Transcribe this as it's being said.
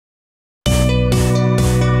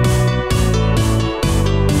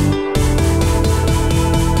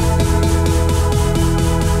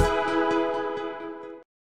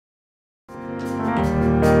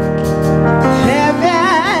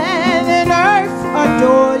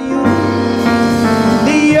adore you.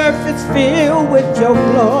 The earth is filled with your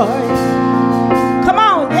glory. Come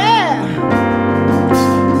on, yeah.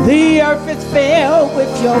 The earth is filled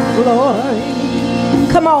with your glory.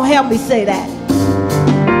 Come on, help me say that.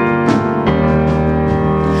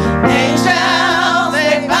 Angels,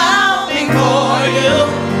 they bow before you.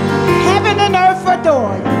 Heaven and earth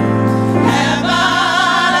adore you.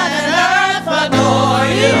 Heaven and earth adore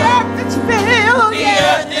you. The earth is filled, The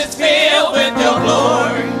earth is filled with your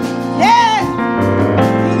glory. yeah.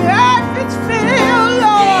 The earth is filled,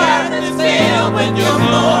 Lord. The earth is filled with your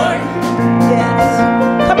glory. Yes.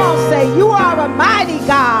 Come on, say, you are a mighty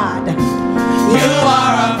God. You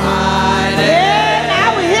are a mighty, Yeah,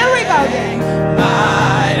 now here we go then.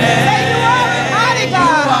 mighty. Say you are a mighty You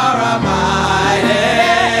God. are a mighty,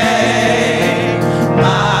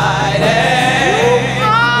 mighty. You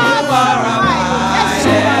are a mighty. Yes,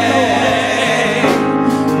 you are, Lord.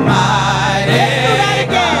 Mighty. Let's do that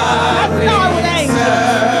again. Let's start with angels.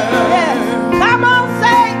 Yes. Come on,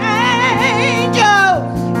 say angels.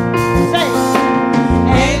 Say,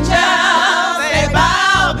 Angels, they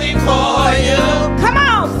bow before you. come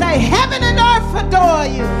on, say heaven and earth adore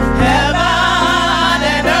you. Heaven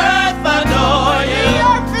and earth adore The you.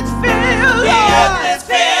 earth is filled, The earth Lord. is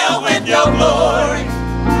filled with your glory.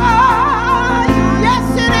 Ah, yes,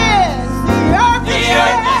 it is. The earth The is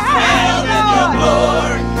earth is filled with your Lord.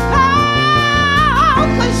 glory. Ah,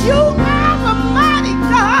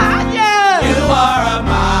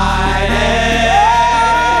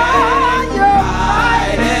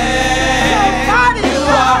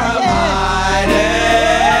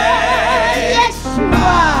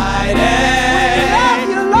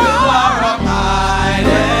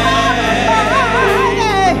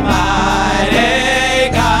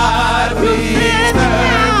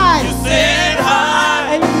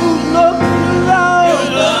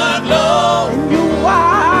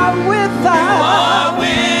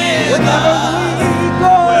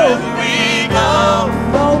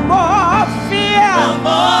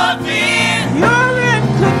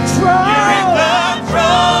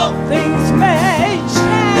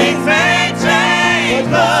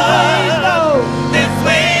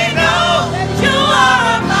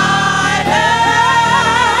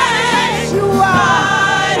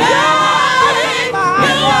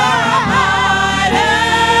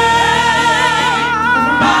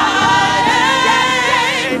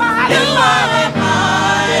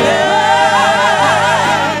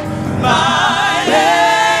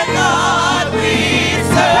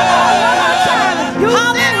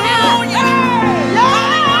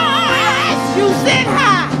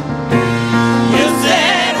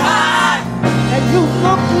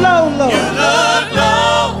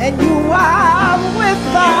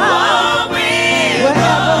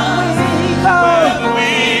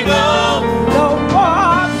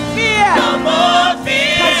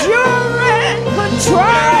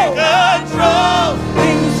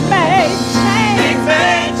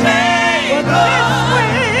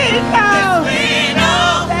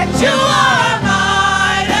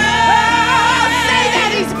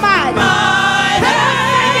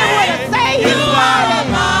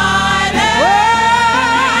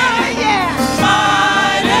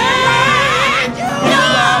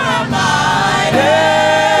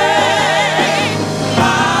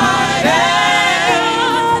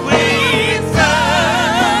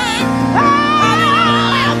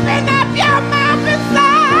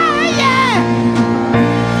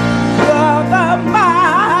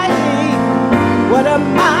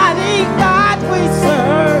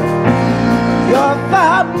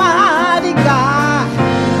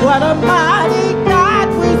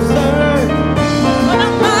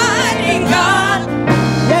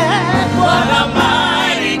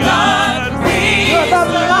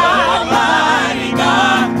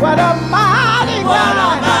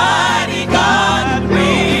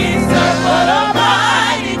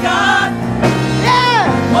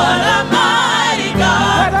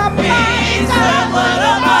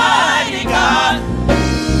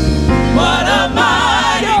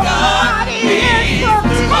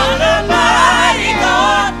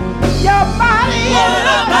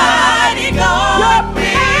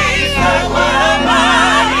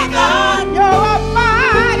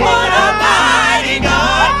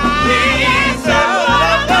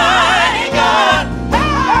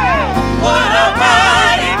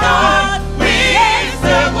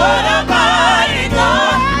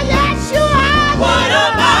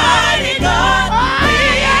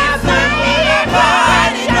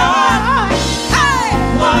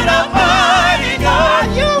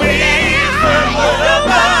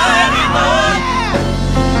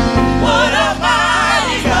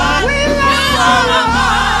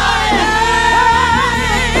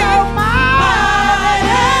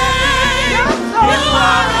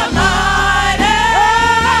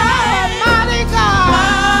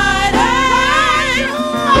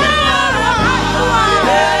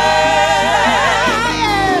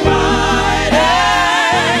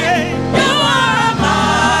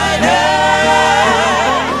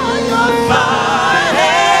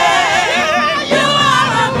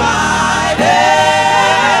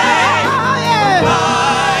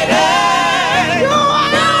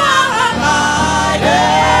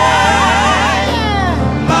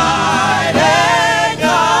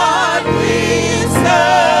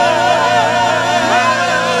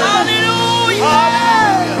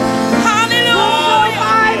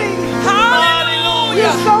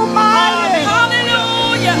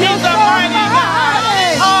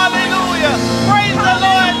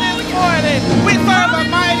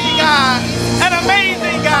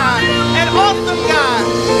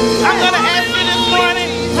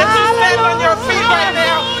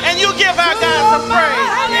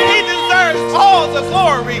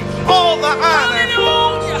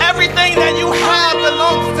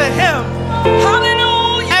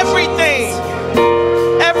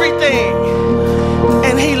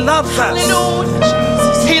 loves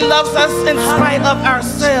us. He loves us in spite of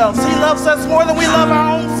ourselves. He loves us more than we love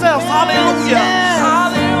our own selves. Hallelujah.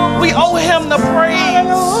 We owe him the praise.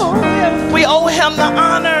 We owe him the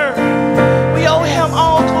honor. We owe him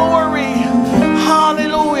all glory.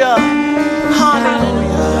 Hallelujah.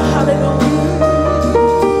 Hallelujah. Hallelujah.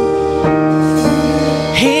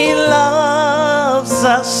 He loves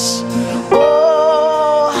us.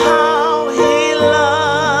 Oh, how he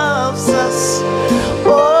loves us.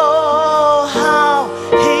 Oh, how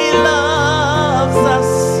he loves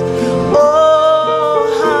us. Oh,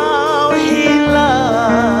 how he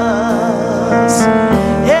loves.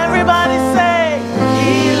 Everybody say,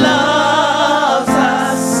 he loves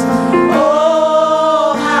us.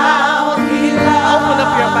 Oh, how he loves. Open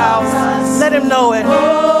up your mouth. Let him know it.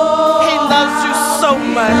 He loves you so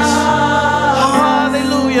much.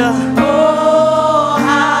 Hallelujah. Oh,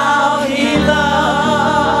 how he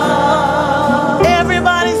loves.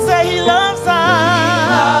 Everybody say he loves us.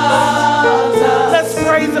 Let's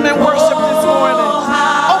praise him and worship this morning.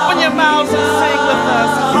 Open your mouths and sing with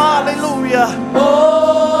us. Hallelujah.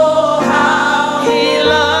 Oh, how he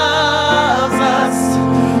loves us.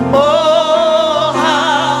 Oh,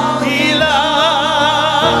 how he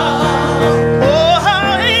loves. Oh, how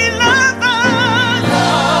he loves us.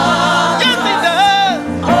 Yes, he does.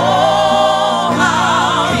 Oh,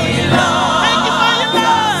 how he loves. Thank you for your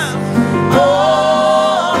love. Oh,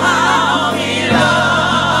 how he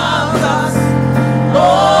loves us. Oh,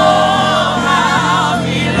 how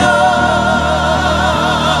he loves.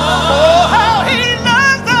 Oh, how he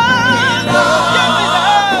loves us. Yes, he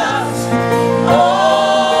does. Oh,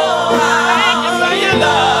 thank you for your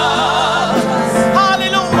love.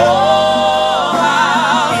 Hallelujah. Oh,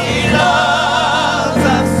 how he loves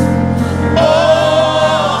us. Oh,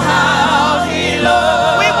 how he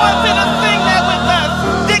loves. We want you to sing that with us.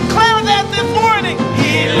 Declare that this morning.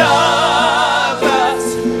 He loves us.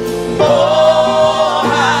 Oh,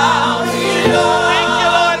 how he loves. Thank you,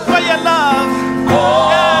 Lord, for your love. Oh,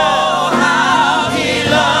 how he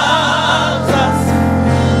loves us.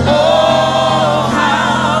 Oh,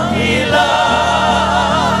 how he loves.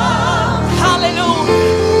 Hallelujah.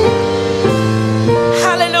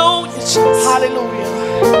 Hallelujah, Jesus. Hallelujah.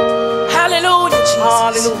 Hallelujah, Jesus.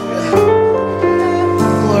 Hallelujah.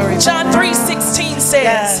 Glory. John 3:16 says,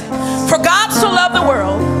 Yes. For God so loved the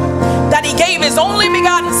world that he gave his only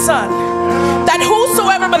begotten Son, that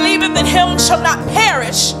whosoever believeth in him shall not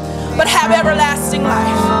perish, but have everlasting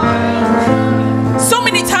life. So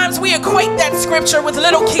many times we equate that scripture with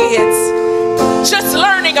little kids, just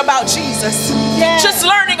learning about Jesus, just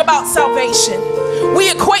learning about salvation.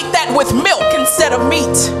 We equate that with milk instead of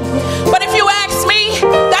meat. But if you ask me,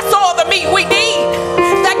 that's all the meat we need.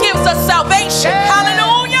 That gives us salvation.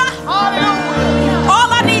 Hallelujah. Hallelujah. All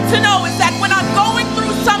I need to know is that when I'm going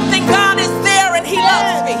through something, God is there and he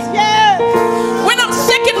loves me. Yes. When I'm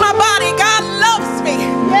sick in my body, God loves me.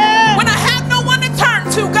 Yes. When I have no one to turn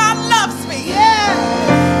to, God loves me. Yes.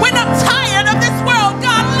 When I'm tired of this world,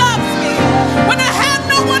 God loves me. When I have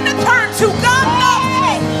no one to turn to, God loves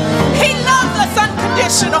me. He loves us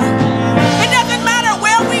unconditional. It doesn't matter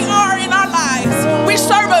where we are in our lives. We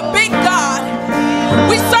serve a big God.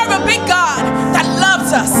 We serve a big God that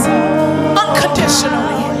loves us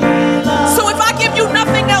unconditionally. So if I give you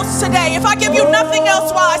nothing else today, if I give you nothing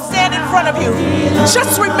else while I stand in front of you,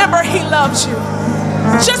 just remember he loves you.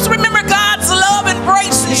 Just remember God's love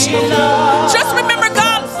embraces you. Just remember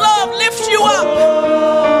God's love lifts you up.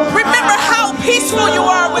 Remember how peaceful you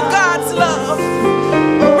are with God's love.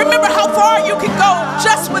 Remember how far you can go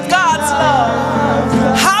just with God's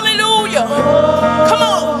love. Hallelujah. Come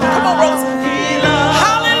on, Rosa.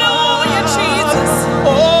 Hallelujah, Jesus.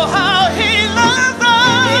 Oh, how he loves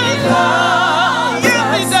us. Yes,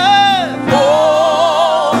 he does.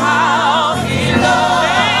 Oh, how he loves.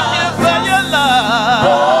 Thank you for your love. Oh,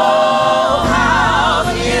 how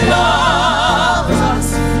he loves us.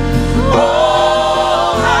 Oh,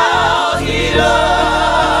 how he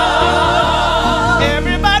loves.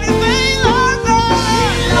 Everybody say he loves us.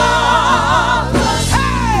 He loves us.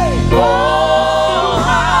 Hey. Oh,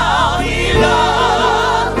 how he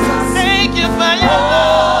loves us. Thank you for your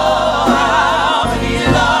love. How he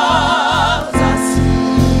loves us.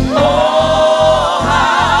 Oh,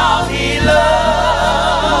 how he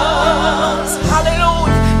loves.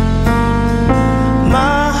 Hallelujah.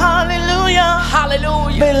 My hallelujah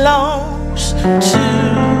Hallelujah. belongs to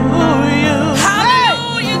you.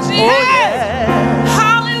 Hallelujah, Oh, Jesus. yeah.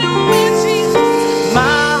 Hallelujah, Jesus.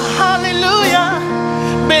 My hallelujah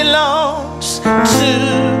belongs to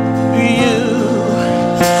you.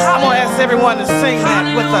 I'm going to ask everyone to sing that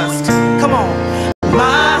with us. Come on.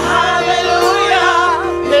 My hallelujah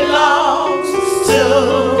belongs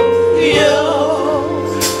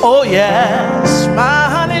yes, my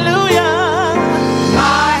hallelujah.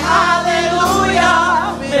 My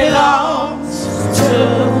hallelujah belongs to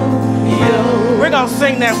you. We're going to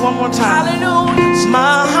sing that one more time. Hallelujah.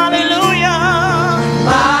 My hallelujah.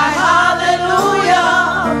 My hallelujah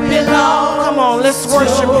belongs. Come on, let's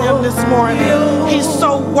worship him this morning. He's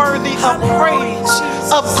so worthy of praise,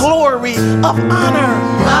 of glory, of honor.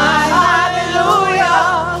 My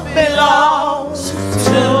hallelujah belongs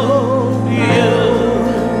to you.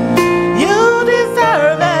 You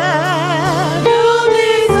deserve it. You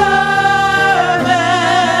deserve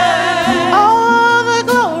it. All the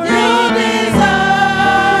glory. You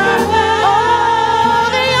deserve it. All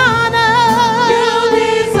the honor. You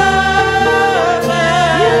deserve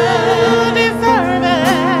it. You deserve it.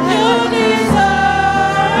 You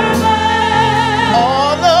deserve it.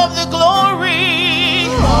 All of the glory.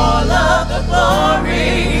 All of the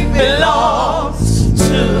glory belongs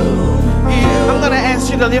to you. I'm going to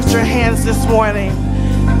ask you to lift your hands this morning.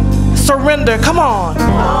 Surrender. Come on.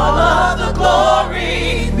 All of the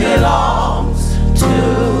glory belongs to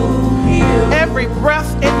you. Every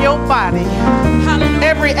breath in your body,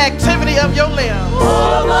 every activity of your limbs,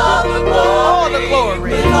 All of the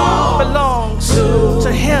glory belongs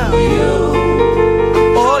to him.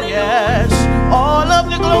 Oh yes, all of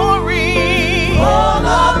the glory. All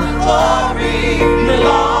of the glory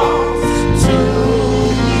belongs to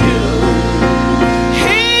you.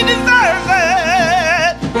 He deserves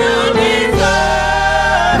it. You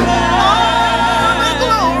deserve All the it.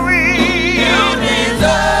 glory. You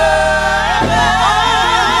deserve it.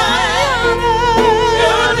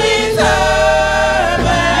 You deserve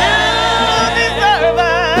it. You deserve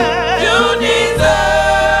it. You deserve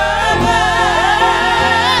it.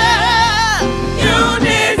 You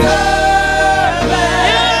deserve it.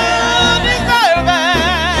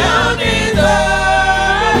 You deserve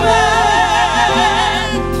it.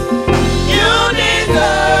 You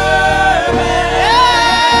deserve it.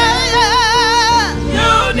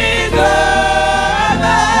 You deserve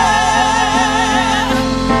it.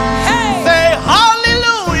 Say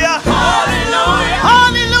hallelujah. Hallelujah.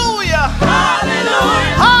 Hallelujah.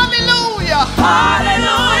 Hallelujah. Hallelujah.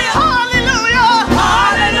 Hallelujah. Hallelujah.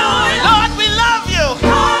 Hallelujah. Lord, we love you.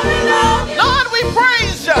 Hallelujah. Lord, we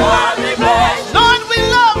praise you. Lord, we bless you. Lord, we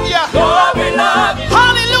love you. Lord, we love you.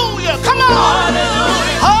 Hallelujah. Come on.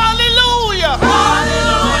 Hallelujah.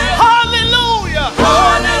 Hallelujah. Hallelujah.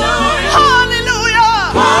 Hallelujah. Hallelujah. Hallelujah.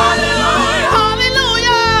 Hallelujah.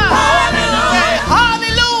 Hallelujah. Say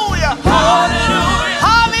hallelujah. Hallelujah.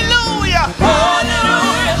 Hallelujah.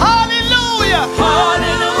 Hallelujah. Hallelujah.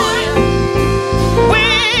 Hallelujah. We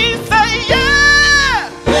say yes.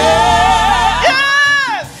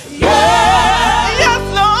 Yes. Yes,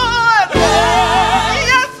 Lord.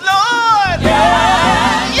 Yes, Lord.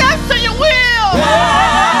 Yes to your will.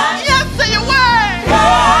 Yes to your way.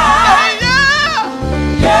 Say yeah.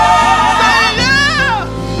 Say yeah.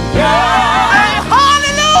 Say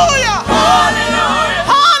hallelujah. Hallelujah.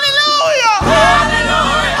 Hallelujah.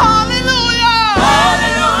 Hallelujah. Hallelujah.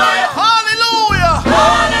 Hallelujah. Say hallelujah.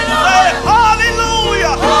 Say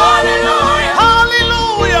Hallelujah. hallelujah. Hallelujah.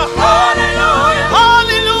 Hallelujah. Hallelujah.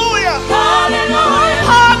 Hallelujah. Hallelujah.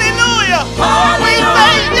 Hallelujah. We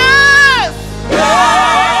say yes.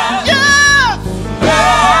 Yes.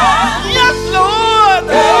 Yes. Yes, Lord.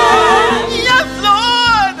 Yes,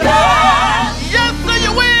 Lord. Yes to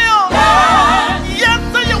your will. Yes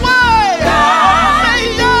to your way. Say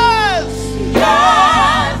yes.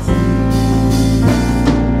 Yes.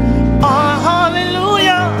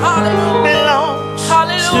 Hallelujah. Hallelujah. Belongs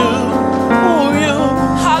Hallelujah. to you.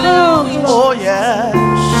 Hallelujah. Oh yes.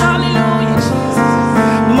 Hallelujah, Jesus.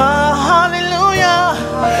 My hallelujah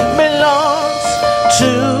belongs to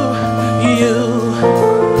you.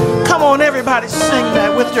 Come on, everybody, sing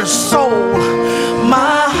that with your soul.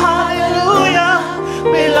 My hallelujah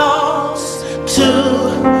belongs to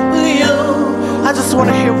you. I just want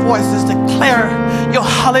to hear voices declare your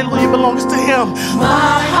hallelujah belongs to him.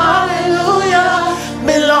 My hallelujah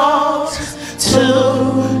belongs to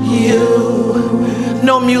you.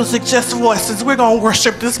 No music, just voices. We're going to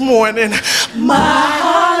worship this morning. My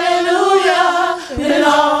hallelujah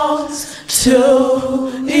belongs to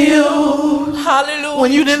you. Hallelujah.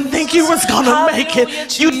 When you didn't think you was going to make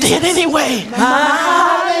it, you did anyway. My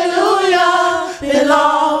hallelujah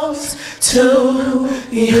belongs to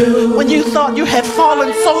you. When you thought you had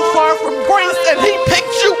fallen so far from grace and he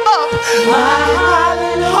picked you up. My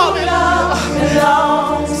hallelujah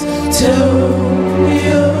belongs to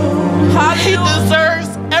you. He deserves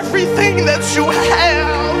everything that you have.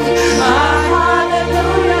 My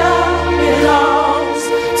hallelujah belongs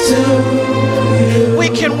to you. We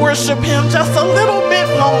can worship him just a little bit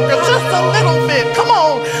longer, just a little bit. Come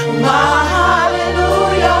on. My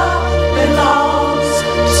hallelujah belongs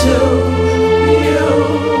to you.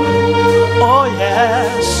 Oh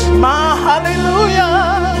yes, my hallelujah.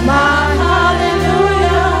 My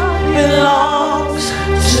hallelujah belongs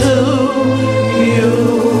to you.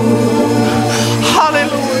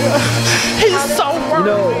 Hallelujah. He's so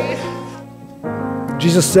worthy.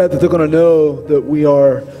 Jesus said that they're going to know that we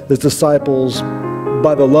are his disciples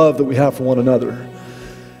by the love that we have for one another.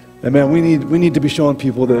 And man, we need to be showing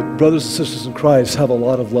people that brothers and sisters in Christ have a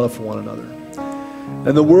lot of love for one another.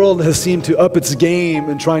 And the world has seemed to up its game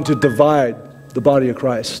in trying to divide the body of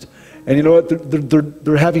Christ. And you know what?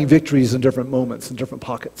 They're having victories in different moments, in different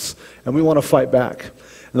pockets. And we want to fight back.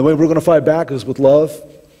 And the way we're going to fight back is with love,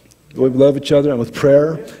 the way we love each other, and with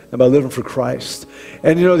prayer, and by living for Christ.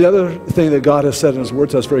 And you know, the other thing that God has said in his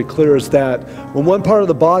word to us very clear is that when one part of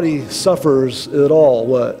the body suffers, it all,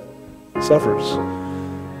 what? Suffers.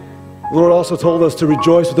 The Lord also told us to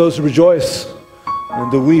rejoice with those who rejoice,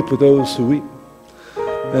 and to weep with those who weep.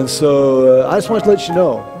 And so I just wanted to let you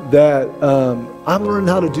know that I'm learning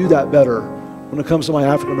how to do that better when it comes to my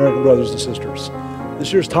African American brothers and sisters.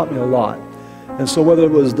 This year's taught me a lot. And so whether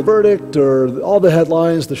it was the verdict or all the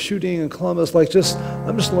headlines, the shooting in Columbus, I'm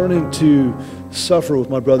just learning to suffer with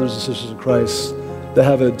my brothers and sisters in Christ that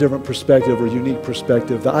have a different perspective or unique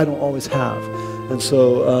perspective that I don't always have. And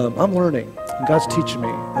so I'm learning, and God's teaching me.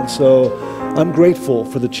 And so I'm grateful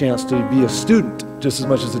for the chance to be a student just as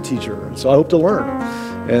much as a teacher. And so I hope to learn.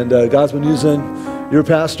 And God's been using your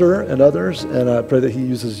pastor and others, and I pray that he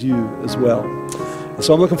uses you as well.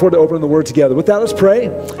 So I'm looking forward to opening the Word together. With that, let's pray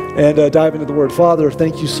and dive into the Word. Father,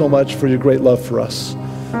 thank you so much for your great love for us.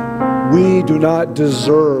 We do not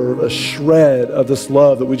deserve a shred of this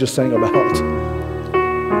love that we just sang about.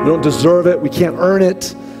 We don't deserve it. We can't earn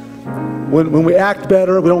it. When we act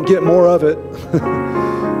better, we don't get more of it.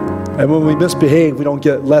 And when we misbehave, we don't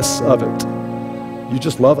get less of it. You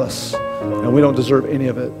just love us, and we don't deserve any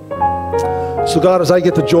of it. So God, as I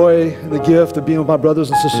get the joy and the gift of being with my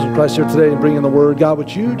brothers and sisters in Christ here today and bringing the Word, God,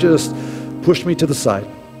 would you just push me to the side?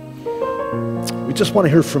 We just want to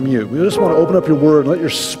hear from you. We just want to open up your Word and let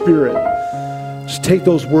your Spirit just take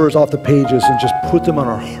those words off the pages and just put them on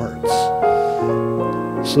our hearts.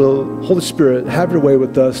 So, Holy Spirit, have your way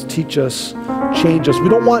with us. Teach us, change us. We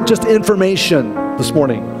don't want just information this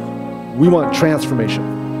morning. We want transformation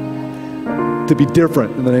to be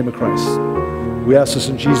different in the name of Christ. We ask this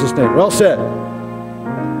in Jesus' name. Well said.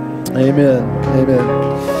 Amen. Amen.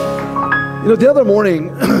 You know, the other morning,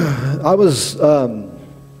 I was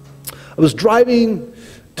driving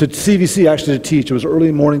to CVC actually to teach. It was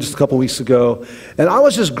early morning just a couple weeks ago. And I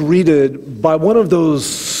was just greeted by one of those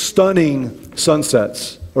stunning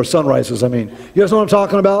sunsets. Or sunrises, I mean. You guys know what I'm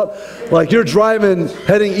talking about? Like you're driving,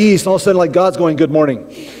 heading east, and all of a sudden like God's going, good morning.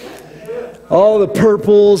 All the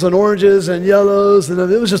purples and oranges and yellows, and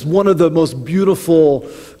it was just one of the most beautiful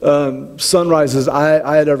sunrises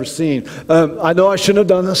I had ever seen. I know I shouldn't have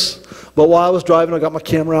done this, but while I was driving, I got my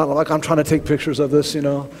camera out, and I'm trying to take pictures of this, you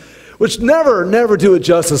know, which never do it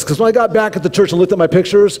justice, because when I got back at the church and looked at my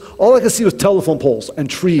pictures, all I could see was telephone poles and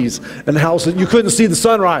trees and houses. You couldn't see the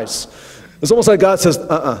sunrise. It's almost like God says,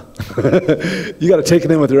 you got to take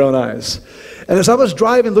it in with your own eyes. And as I was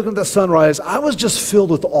driving, looking at the sunrise, I was just filled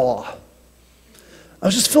with awe. I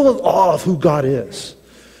was just filled with awe of who God is.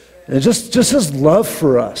 And just his love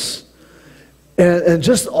for us. And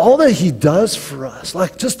just all that he does for us. I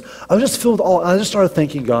was just filled with awe. I just started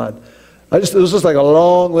thanking God. It was just like a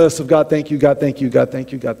long list of God, thank you, God, thank you, God,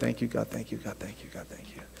 thank you, God, thank you, God, thank you, God, thank you, God, thank you.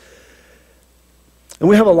 And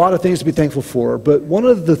we have a lot of things to be thankful for, but one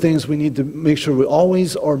of the things we need to make sure we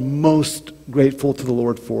always are most grateful to the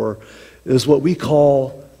Lord for is what we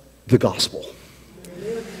call the gospel.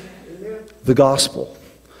 The gospel.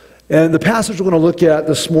 And the passage we're going to look at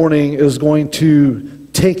this morning is going to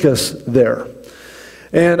take us there.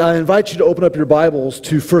 And I invite you to open up your Bibles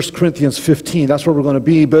to 1 Corinthians 15. That's where we're going to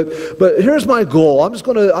be. But here's my goal. I'm just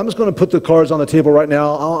going to put the cards on the table right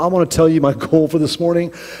now. I want to tell you my goal for this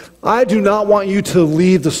morning. I do not want you to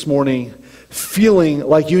leave this morning feeling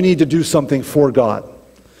like you need to do something for God.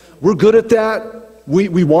 We're good at that.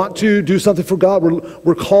 We want to do something for God.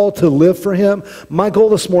 We're called to live for him. My goal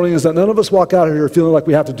this morning is that none of us walk out of here feeling like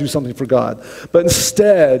we have to do something for God, but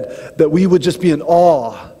instead that we would just be in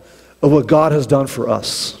awe of what God has done for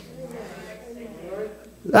us.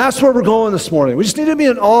 That's where we're going this morning. We just need to be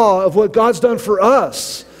in awe of what God's done for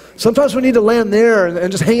us. Sometimes we need to land there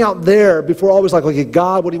and just hang out there before always like, okay,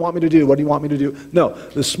 God, what do you want me to do? What do you want me to do? No,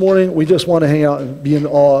 this morning we just want to hang out and be in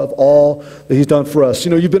awe of all that he's done for us.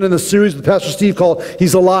 You know, you've been in a series with Pastor Steve called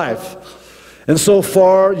He's Alive. And so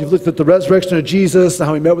far, you've looked at the resurrection of Jesus and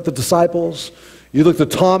how he met with the disciples. You looked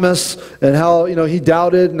at Thomas and how, he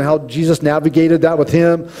doubted and how Jesus navigated that with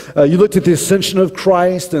him. You looked at the ascension of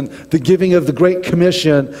Christ and the giving of the Great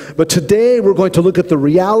Commission. But today we're going to look at the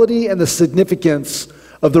reality and the significance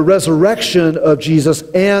of the resurrection of Jesus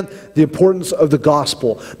and the importance of the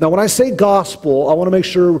gospel. Now, when I say gospel, I want to make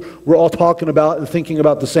sure we're all talking about and thinking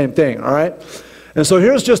about the same thing, all right? And so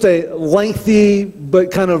here's just a lengthy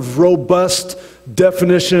but kind of robust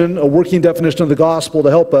definition, a working definition of the gospel to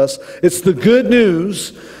help us. It's the good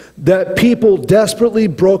news that people desperately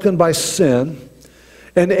broken by sin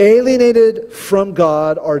and alienated from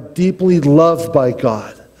God are deeply loved by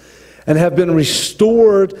God and have been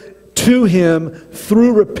restored to him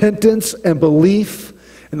through repentance and belief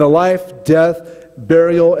in the life, death,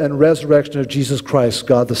 burial, and resurrection of Jesus Christ,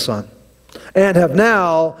 God the Son, and have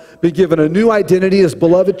now been given a new identity as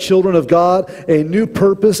beloved children of God, a new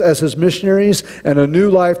purpose as his missionaries, and a new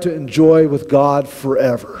life to enjoy with God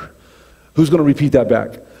forever. Who's going to repeat that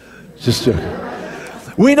back? Just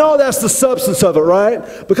we know that's the substance of it, right?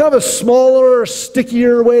 But kind of a smaller,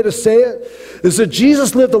 stickier way to say it is that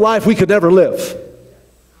Jesus lived a life we could never live.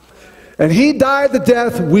 And he died the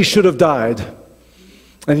death we should have died.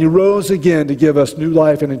 And he rose again to give us new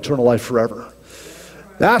life and eternal life forever.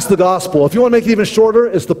 That's the gospel. If you want to make it even shorter,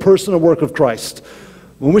 it's the person and work of Christ.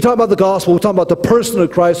 When we talk about the gospel, we're talking about the person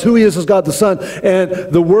of Christ, who he is as God the Son, and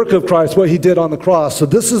the work of Christ, what he did on the cross. So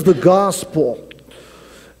this is the gospel.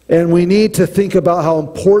 And we need to think about how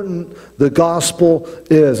important the gospel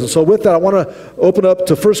is. And so with that, I want to open up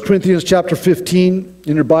to 1 Corinthians chapter 15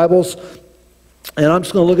 in your Bibles. And I'm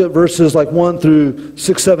just going to look at verses like 1 through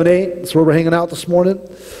 6, 7, 8. That's where we're hanging out this morning.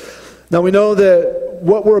 Now we know that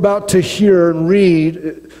what we're about to hear and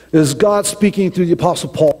read is God speaking through the Apostle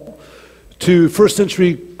Paul to first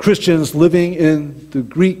century Christians living in the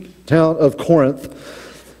Greek town of Corinth.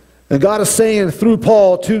 And God is saying through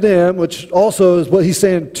Paul to them, which also is what he's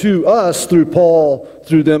saying to us through Paul,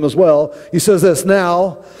 through them as well. He says this,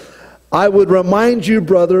 "Now, I would remind you,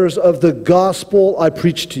 brothers, of the gospel I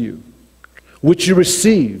preached to you, which you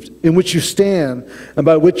received, in which you stand, and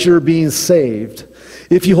by which you're being saved,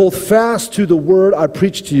 if you hold fast to the word I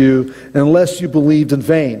preached to you, unless you believed in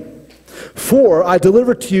vain. For I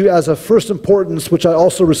delivered to you as of first importance, which I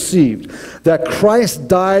also received, that Christ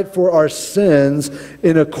died for our sins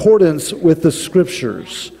in accordance with the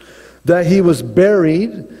Scriptures, that he was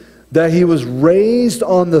buried, that he was raised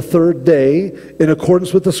on the third day in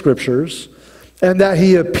accordance with the Scriptures, and that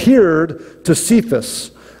he appeared to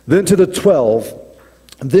Cephas, then to the 12.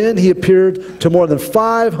 Then he appeared to more than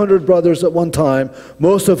 500 brothers at one time,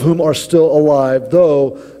 most of whom are still alive,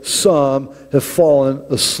 though some have fallen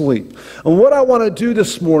asleep." And what I want to do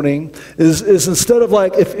this morning is instead of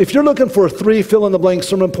like, if you're looking for 3 fill-in-the-blank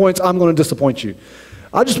sermon points, I'm going to disappoint you.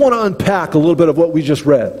 I just want to unpack a little bit of what we just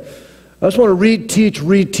read. I just want to read, teach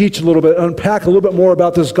a little bit, unpack a little bit more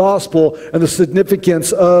about this gospel and the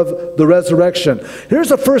significance of the resurrection. Here's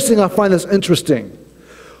the first thing I find that's interesting.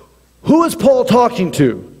 Who is Paul talking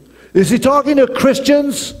to? Is he talking to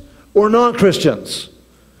Christians or non-Christians?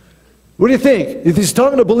 What do you think? Is he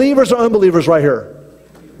talking to believers or unbelievers right here?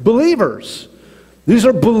 Believers. These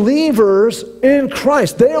are believers in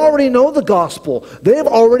Christ. They already know the gospel. They've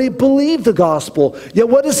already believed the gospel. Yet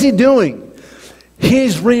what is he doing?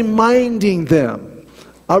 He's reminding them.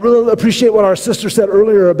 I really appreciate what our sister said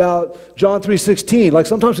earlier about John 3:16. Like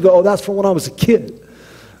sometimes we go, oh, that's from when I was a kid.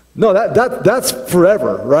 No, that's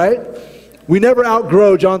forever, right? We never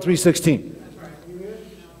outgrow John 3:16.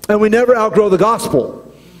 And we never outgrow the gospel.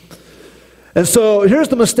 And so here's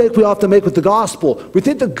the mistake we often make with the gospel. We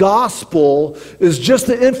think the gospel is just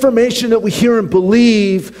the information that we hear and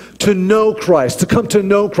believe to know Christ, to come to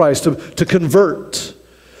know Christ, to convert.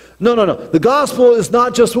 No. The gospel is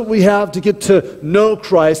not just what we have to get to know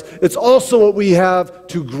Christ. It's also what we have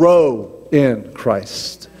to grow in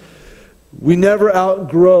Christ. We never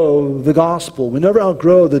outgrow the gospel. We never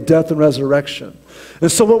outgrow the death and resurrection. And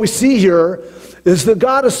so what we see here is that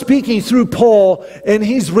God is speaking through Paul, and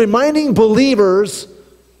he's reminding believers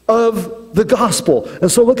of the gospel. And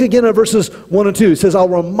so look again at verses 1 and 2. He says, "I'll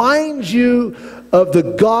remind you of the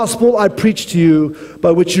gospel I preached to you,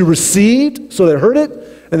 by which you received," so they heard it,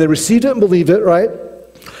 and they received it and believed it, right?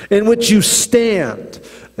 "In which you stand."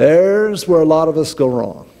 There's where a lot of us go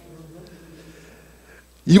wrong.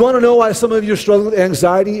 You want to know why some of you are struggling with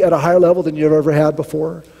anxiety at a higher level than you've ever had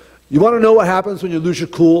before? You want to know what happens when you lose your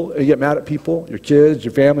cool and you get mad at people, your kids,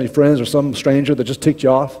 your family, your friends, or some stranger that just ticked you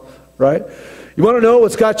off, right? You want to know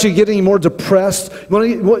what's got you getting more depressed? You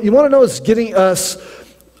want to know what's getting us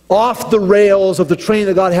off the rails of the train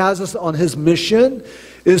that God has us on his mission?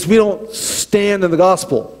 is we don't stand in the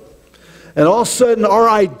gospel. And all of a sudden, our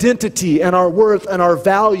identity and our worth and our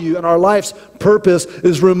value and our life's purpose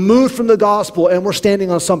is removed from the gospel, and we're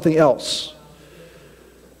standing on something else.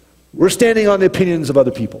 We're standing on the opinions of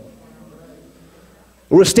other people.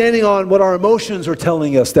 We're standing on what our emotions are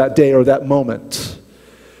telling us that day or that moment.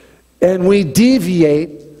 And we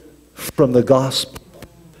deviate from the gospel.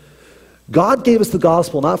 God gave us the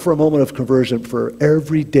gospel not for a moment of conversion, for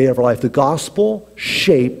every day of our life. The gospel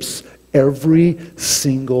shapes every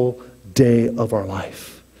single day of our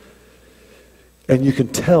life. And you can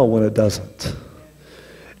tell when it doesn't.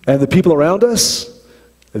 And the people around us,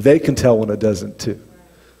 they can tell when it doesn't too.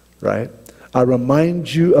 Right? I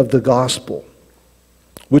remind you of the gospel,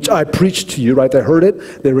 which I preached to you, right? They heard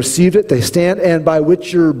it, they received it, they stand, and by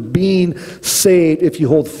which you're being saved if you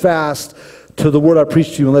hold fast to the word I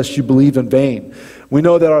preached to you, unless you believe in vain. We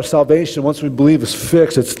know that our salvation, once we believe, is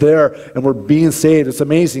fixed. It's there, and we're being saved. It's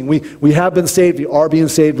amazing. We have been saved. We are being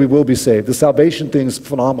saved. We will be saved. The salvation thing is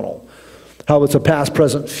phenomenal. How it's a past,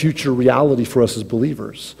 present, future reality for us as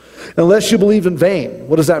believers. Unless you believe in vain.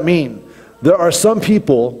 What does that mean? There are some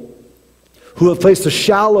people who have placed a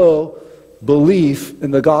shallow belief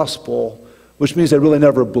in the gospel, which means they really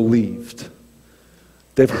never believed.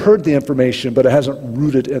 They've heard the information, but it hasn't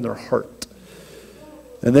rooted in their heart.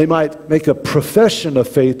 And they might make a profession of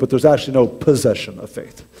faith, but there's actually no possession of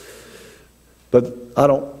faith. But I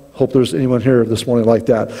don't hope there's anyone here this morning like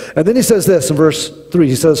that. And then he says this in verse 3.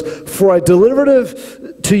 He says, for I delivered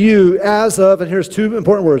it to you as of, and here's two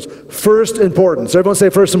important words, first importance. Everyone say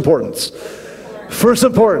first importance. First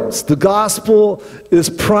importance. The gospel is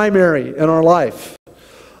primary in our life.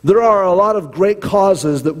 There are a lot of great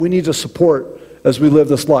causes that we need to support as we live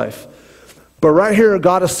this life. But right here,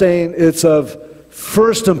 God is saying it's of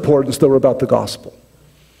first importance that we're about the gospel.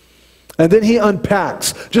 And then he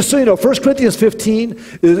unpacks. Just so you know, 1 Corinthians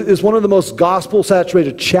 15 is one of the most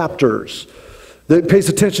gospel-saturated chapters that pays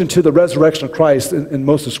attention to the resurrection of Christ in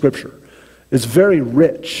most of Scripture. It's very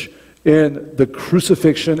rich in the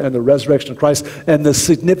crucifixion and the resurrection of Christ and the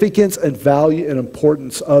significance and value and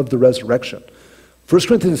importance of the resurrection. 1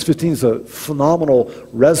 Corinthians 15 is a phenomenal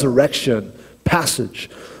resurrection passage.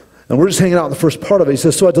 And we're just hanging out in the first part of it. He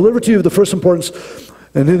says, so I deliver to you the first importance,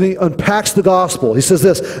 and then he unpacks the gospel. He says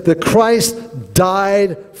this, that Christ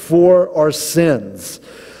died for our sins.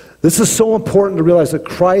 This is so important to realize that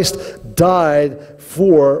Christ died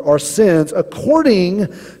for our sins according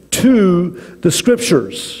to the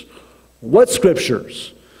Scriptures. What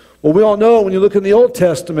Scriptures? Well, we all know when you look in the Old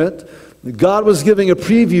Testament, God was giving a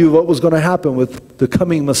preview of what was going to happen with the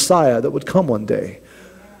coming Messiah that would come one day.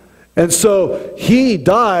 And so he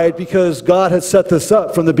died because God had set this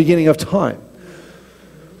up from the beginning of time.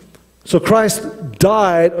 So Christ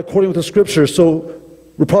died according to the Scripture. So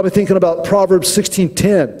we're probably thinking about Proverbs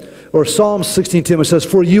 16:10 or Psalm 16:10, which says,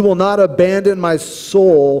 for you will not abandon my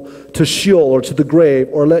soul to Sheol or to the grave,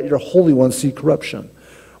 or let your Holy One see corruption.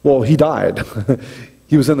 Well, he died.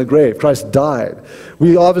 He was in the grave. Christ died.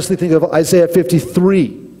 We obviously think of Isaiah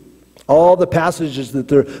 53. All the passages that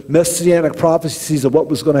they're messianic prophecies of what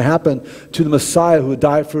was going to happen to the Messiah who would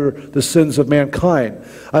die for the sins of mankind.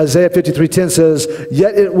 Isaiah 53:10 says,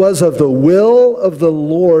 yet it was of the will of the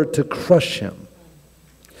Lord to crush him.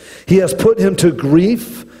 He has put him to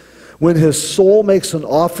grief. When his soul makes an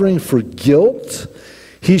offering for guilt,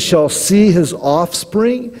 he shall see his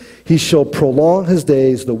offspring. He shall prolong his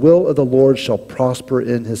days. The will of the Lord shall prosper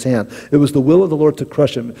in his hand. It was the will of the Lord to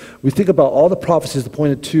crush him. We think about all the prophecies that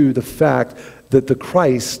pointed to the fact that the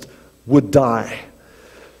Christ would die.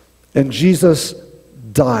 And Jesus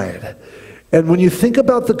died. And when you think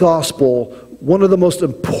about the gospel, one of the most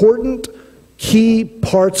important key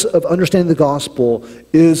parts of understanding the gospel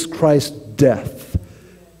is Christ's death.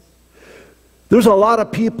 There's a lot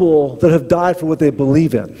of people that have died for what they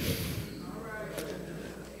believe in.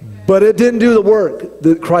 But it didn't do the work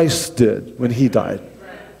that Christ did when he died.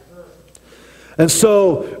 And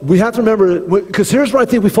so we have to remember, because here's where I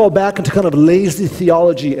think we fall back into kind of lazy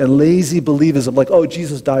theology and lazy believism, like, oh,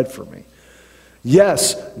 Jesus died for me.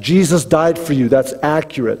 Yes, Jesus died for you. That's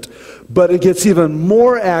accurate. But it gets even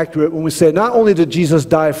more accurate when we say, not only did Jesus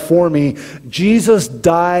die for me, Jesus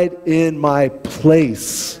died in my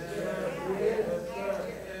place.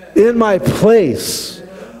 In my place.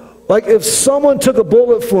 Like if someone took a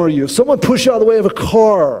bullet for you, if someone pushed you out of the way of a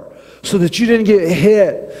car so that you didn't get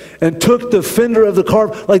hit and took the fender of the car,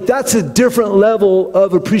 like that's a different level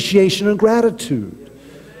of appreciation and gratitude.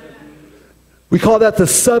 We call that the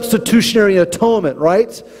substitutionary atonement, right?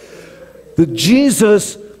 That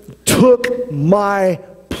Jesus took my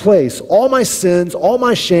place, all my sins, all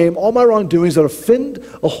my shame, all my wrongdoings that offend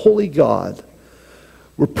a holy God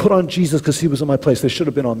were put on Jesus because he was in my place. They should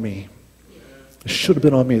have been on me. They should have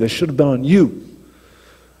been on me. They should have been on you.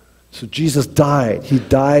 So Jesus died. He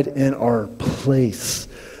died in our place.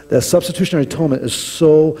 That substitutionary atonement is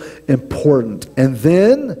so important. And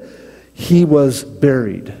then he was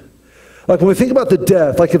buried. Like when we think about the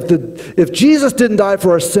death, like if Jesus didn't die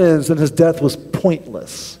for our sins, then his death was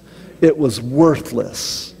pointless. It was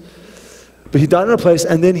worthless. But he died in our place,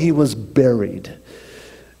 and then he was buried.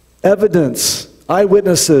 Evidence,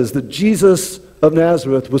 eyewitnesses that Jesus of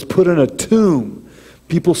Nazareth was put in a tomb.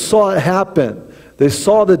 People saw it happen. They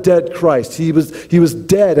saw the dead Christ. He was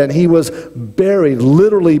dead, and he was buried,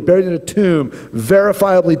 literally buried in a tomb,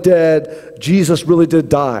 verifiably dead. Jesus really did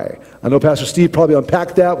die. I know Pastor Steve probably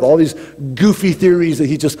unpacked that with all these goofy theories that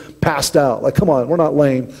he just passed out. Like, come on, we're not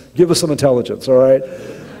lame. Give us some intelligence, all right?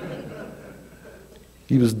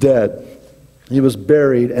 He was dead. He was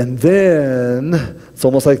buried, and then, it's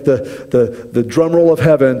almost like the drum roll of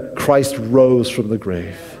heaven, Christ rose from the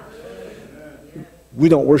grave. We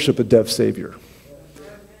don't worship a dead Savior.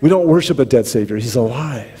 We don't worship a dead Savior. He's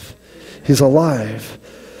alive. He's alive.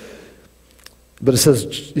 But it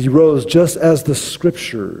says he rose just as the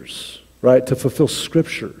Scriptures, right, to fulfill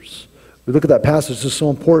Scriptures. We look at that passage. It's so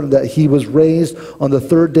important that he was raised on the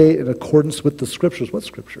third day in accordance with the Scriptures. What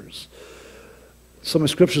Scriptures? So many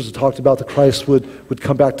Scriptures have talked about that Christ would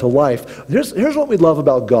come back to life. Here's what we love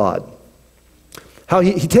about God. How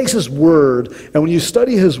he takes his word, and when you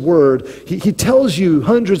study his word, he tells you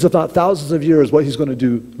hundreds, if not thousands of years what he's going to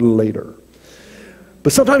do later.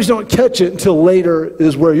 But sometimes you don't catch it until later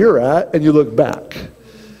is where you're at, and you look back.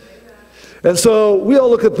 And so we all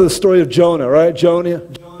look at the story of Jonah, right? Jonah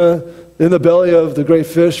in the belly of the great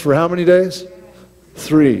fish for how many days?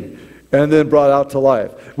 3. And then brought out to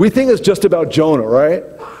life. We think it's just about Jonah, right?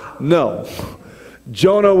 No.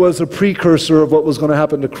 Jonah was a precursor of what was going to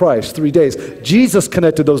happen to Christ, 3 days. Jesus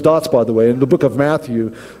connected those dots, by the way, in the book of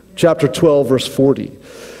Matthew, chapter 12, verse 40. It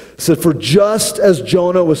said, for just as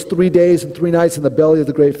Jonah was 3 days and 3 nights in the belly of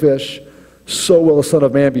the great fish, so will the Son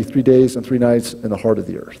of Man be 3 days and 3 nights in the heart of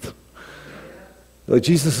the earth. Like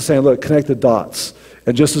Jesus is saying, look, connect the dots.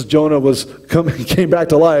 And just as Jonah came back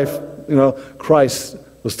to life, Christ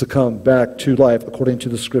was to come back to life according to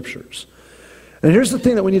the Scriptures. And here's the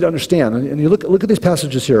thing that we need to understand. And you look at these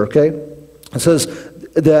passages here, okay? It says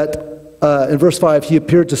that in verse 5, he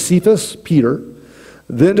appeared to Cephas, Peter,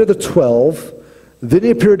 then to the 12, then he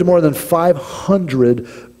appeared to more than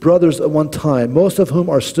 500 brothers at one time, most of whom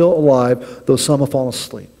are still alive, though some have fallen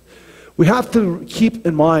asleep. We have to keep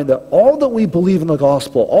in mind that all that we believe in the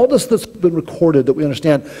gospel, all this that's been recorded that we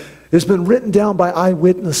understand, has been written down by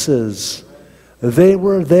eyewitnesses. They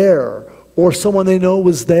were there. Or someone they know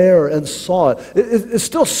was there and saw it. It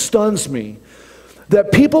still stuns me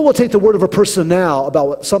that people will take the word of a person now about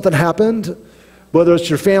what something happened, whether it's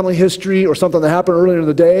your family history or something that happened earlier in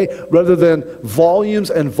the day, rather than volumes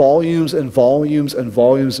and volumes and volumes and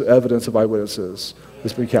volumes of evidence of eyewitnesses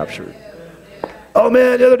that's been captured. Oh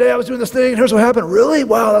man, the other day I was doing this thing, here's what happened. Really?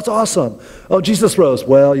 Wow, that's awesome. Oh, Jesus rose.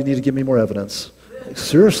 Well, you need to give me more evidence. Like,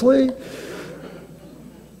 seriously?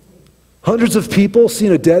 Hundreds of people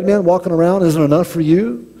seeing a dead man walking around isn't enough for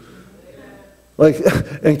you? Like,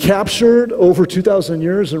 and captured over 2,000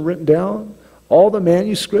 years and written down? All the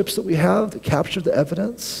manuscripts that we have that capture the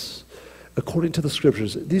evidence according to the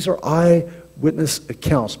Scriptures. These are eyewitness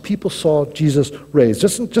accounts. People saw Jesus raised,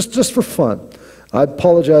 just for fun. I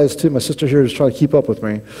apologize to my sister here who's trying to keep up with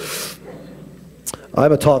me.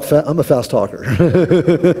 I'm a fast talker.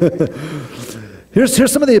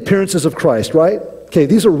 Here's some of the appearances of Christ, right? Okay,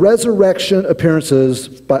 these are resurrection appearances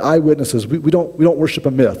by eyewitnesses. We don't worship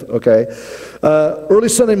a myth, okay? Early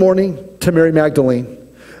Sunday morning to Mary Magdalene,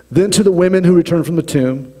 then to the women who returned from the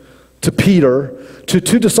tomb, to Peter, to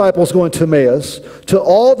 2 disciples going to Emmaus, to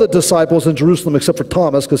all the disciples in Jerusalem except for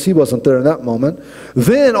Thomas, because he wasn't there in that moment,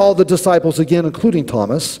 then all the disciples again, including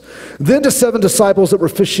Thomas, then to 7 disciples that were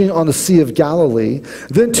fishing on the Sea of Galilee,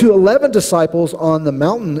 then to 11 disciples on the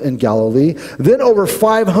mountain in Galilee, then over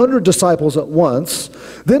 500 disciples at once,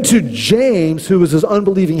 then to James, who was his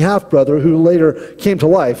unbelieving half-brother, who later came to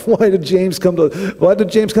life. Why did James come to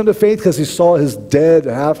faith? Because he saw his dead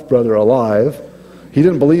half-brother alive. He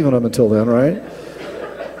didn't believe in him until then, right?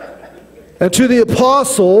 And to the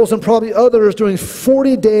apostles and probably others during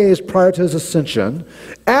 40 days prior to his ascension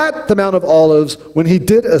at the Mount of Olives when he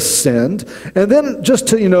did ascend. And then just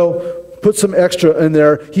to, put some extra in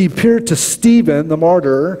there, he appeared to Stephen, the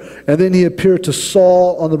martyr, and then he appeared to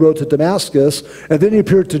Saul on the road to Damascus, and then he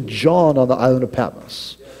appeared to John on the island of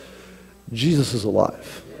Patmos. Jesus is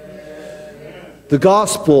alive. The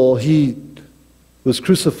gospel, he was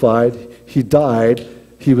crucified, he died,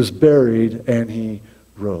 he was buried, and he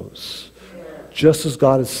rose. Just as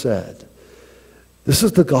God has said. This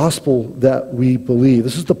is the gospel that we believe.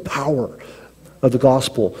 This is the power of the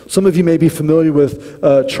gospel. Some of you may be familiar with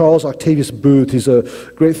Charles Octavius Booth. He's a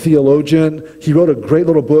great theologian. He wrote a great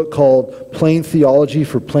little book called Plain Theology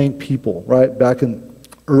for Plain People, right, back in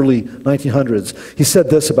early 1900s. He said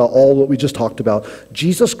this about all what we just talked about.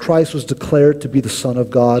 Jesus Christ was declared to be the Son of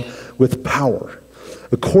God with power,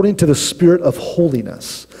 according to the Spirit of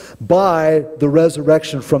holiness, by the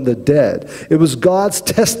resurrection from the dead. It was God's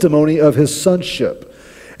testimony of his sonship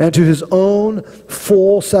and to his own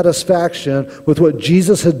full satisfaction with what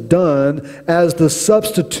Jesus had done as the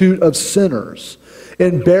substitute of sinners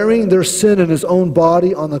in bearing their sin in his own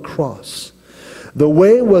body on the cross. The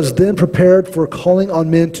way was then prepared for calling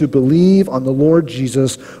on men to believe on the Lord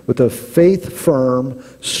Jesus with a faith firm,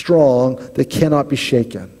 strong, that cannot be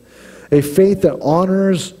shaken. A faith that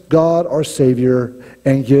honors God our Savior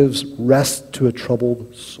and gives rest to a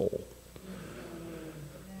troubled soul.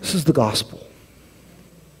 This is the gospel.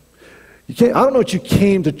 I don't know what you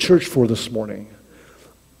came to church for this morning,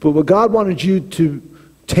 but what God wanted you to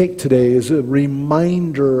take today is a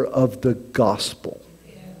reminder of the gospel.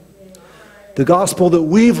 The gospel that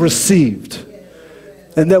we've received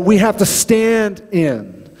and that we have to stand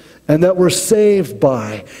in and that we're saved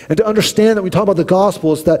by. And to understand that we talk about the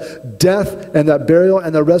gospel is that death and that burial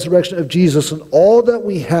and the resurrection of Jesus and all that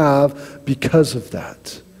we have because of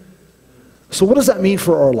that. So what does that mean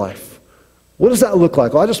for our life? What does that look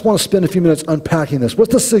like? Well, I just want to spend a few minutes unpacking this.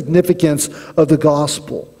 What's the significance of the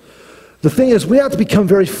gospel? The thing is, we have to become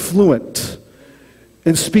very fluent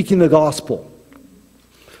in speaking the gospel.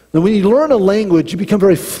 Now, when you learn a language, you become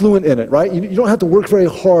very fluent in it, right? You don't have to work very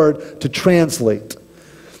hard to translate.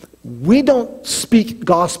 We don't speak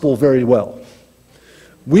gospel very well.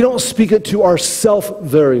 We don't speak it to ourselves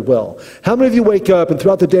very well. How many of you wake up and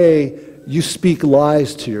throughout the day, you speak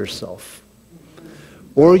lies to yourself?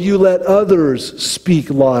 Or you let others speak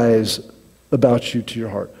lies about you to your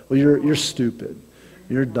heart? Well, you're stupid.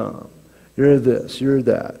 You're dumb. You're this. You're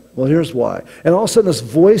that. Well, here's why. And all of a sudden, this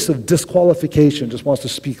voice of disqualification just wants to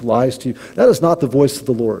speak lies to you. That is not the voice of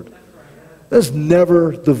the Lord. That is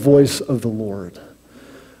never the voice of the Lord.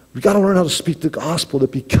 We've got to learn how to speak the gospel,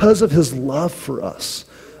 that because of his love for us,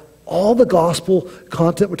 all the gospel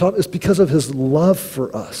content we're talking is because of his love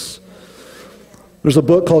for us. There's a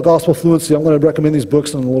book called Gospel Fluency. I'm going to recommend these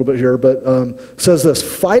books in a little bit here, but it says this: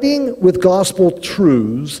 fighting with gospel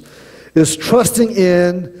truths is trusting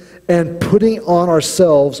in and putting on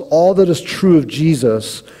ourselves all that is true of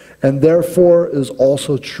Jesus, and therefore is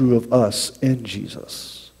also true of us in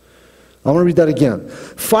Jesus. I'm going to read that again.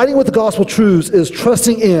 Fighting with the gospel truths is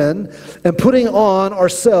trusting in and putting on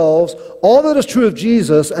ourselves all that is true of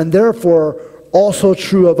Jesus, and therefore also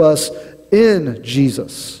true of us in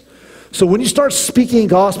Jesus. So when you start speaking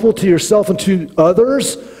gospel to yourself and to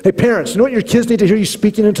others, hey parents, you know what your kids need to hear you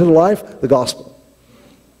speaking into their life? The gospel.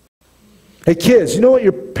 Hey kids, you know what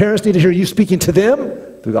your parents need to hear you speaking to them?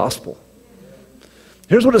 The gospel.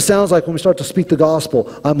 Here's what it sounds like when we start to speak the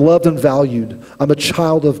gospel. I'm loved and valued. I'm a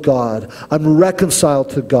child of God. I'm reconciled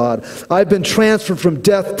to God. I've been transferred from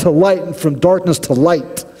death to light and from darkness to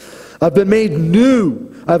light. I've been made new.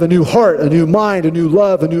 I have a new heart, a new mind, a new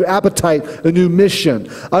love, a new appetite, a new mission.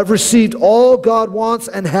 I've received all God wants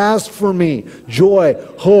and has for me: joy,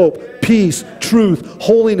 hope, peace, truth,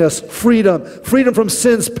 holiness, freedom, freedom from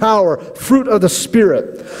sin's power, fruit of the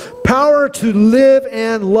Spirit, power to live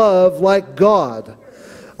and love like God.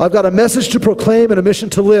 I've got a message to proclaim and a mission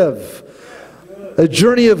to live. A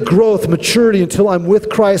journey of growth, maturity until I'm with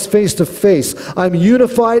Christ face to face. I'm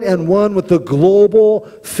unified and one with the global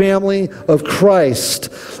family of Christ.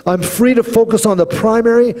 I'm free to focus on the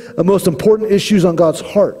primary and most important issues on God's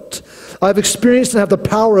heart. I've experienced and have the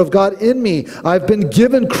power of God in me. I've been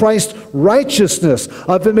given Christ's righteousness.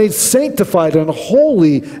 I've been made sanctified and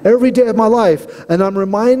holy every day of my life. And I'm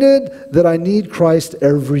reminded that I need Christ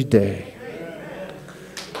every day.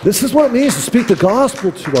 This is what it means to speak the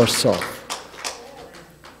gospel to ourselves.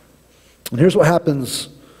 And here's what happens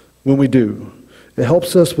when we do. It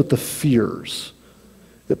helps us with the fears.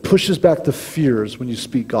 It pushes back the fears when you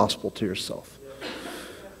speak gospel to yourself.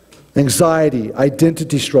 Anxiety,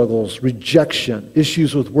 identity struggles, rejection,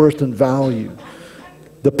 issues with worth and value,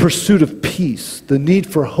 the pursuit of peace, the need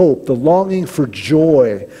for hope, the longing for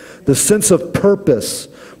joy, the sense of purpose.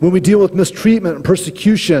 When we deal with mistreatment and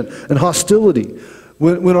persecution and hostility,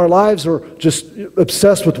 when our lives are just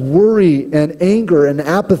obsessed with worry and anger and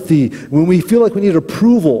apathy, when we feel like we need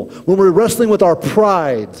approval, when we're wrestling with our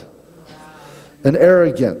pride and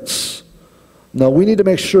arrogance. Now, we need to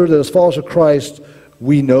make sure that as followers of Christ,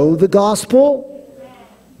 we know the gospel,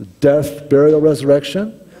 the death, burial,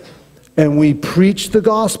 resurrection, and we preach the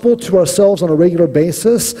gospel to ourselves on a regular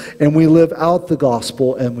basis, and we live out the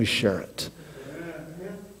gospel and we share it.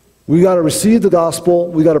 We got to receive the gospel,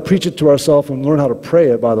 we got to preach it to ourselves and learn how to pray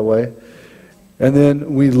it, by the way. And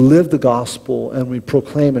then we live the gospel and we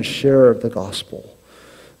proclaim and share the gospel.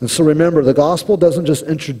 And so remember, the gospel doesn't just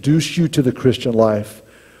introduce you to the Christian life.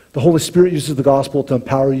 The Holy Spirit uses the gospel to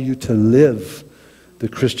empower you to live the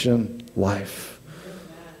Christian life.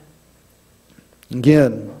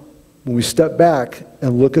 Again, when we step back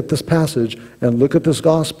and look at this passage and look at this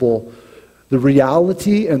gospel, the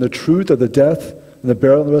reality and the truth of the death and the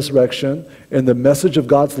burial and the resurrection and the message of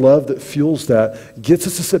God's love that fuels that gets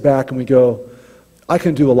us to sit back and we go, I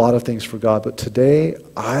can do a lot of things for God, but today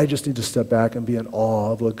I just need to step back and be in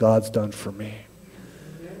awe of what God's done for me.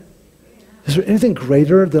 Is there anything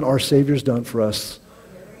greater than our Savior's done for us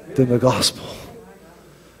than the gospel?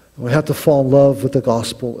 And we have to fall in love with the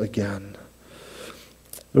gospel again.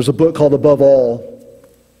 There's a book called Above All,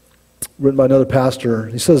 written by another pastor.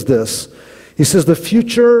 He says this. He says, the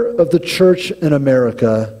future of the church in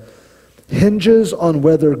America hinges on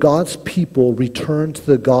whether God's people return to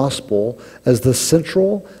the gospel as the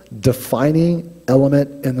central defining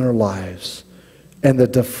element in their lives and the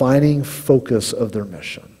defining focus of their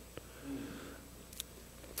mission.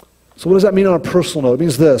 So what does that mean on a personal note? It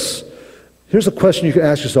means this. Here's a question you can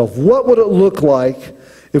ask yourself. What would it look like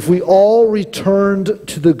if we all returned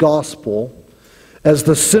to the gospel as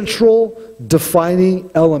the central defining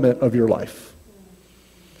element of your life?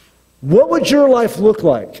 What would your life look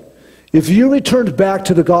like if you returned back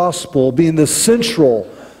to the gospel being the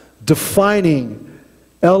central defining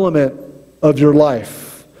element of your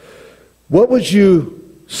life? What would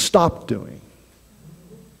you stop doing?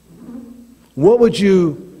 What would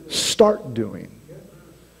you start doing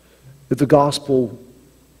if the gospel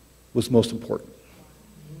was most important?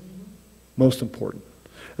 Most important.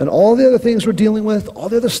 And all the other things we're dealing with, all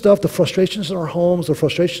the other stuff, the frustrations in our homes, the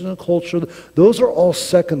frustration in culture, those are all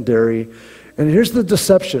secondary. And here's the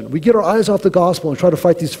deception. We get our eyes off the gospel and try to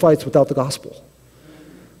fight these fights without the gospel.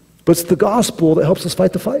 But it's the gospel that helps us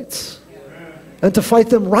fight the fights. And to fight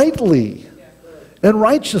them rightly and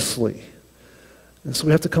righteously. And so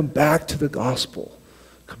we have to come back to the gospel.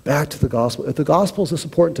 Come back to the gospel. If the gospel is this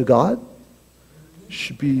important to God, it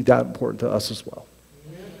should be that important to us as well.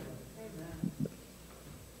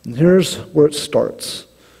 And here's where it starts.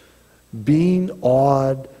 Being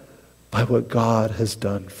awed by what God has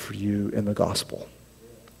done for you in the gospel.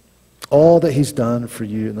 All that he's done for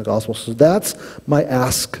you in the gospel. So that's my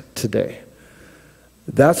ask today.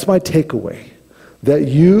 That's my takeaway. That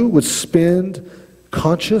you would spend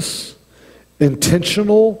conscious,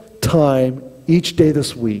 intentional time each day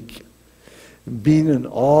this week being in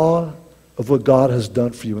awe of what God has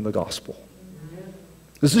done for you in the gospel.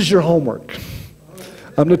 This is your homework.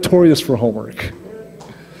 I'm notorious for homework.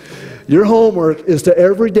 Your homework is to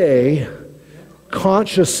every day,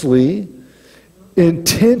 consciously,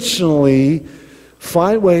 intentionally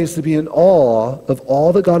find ways to be in awe of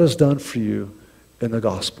all that God has done for you in the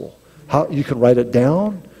gospel. How you can write it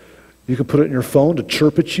down. You can put it in your phone to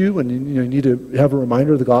chirp at you when you need to have a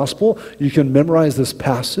reminder of the gospel. You can memorize this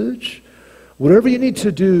passage. Whatever you need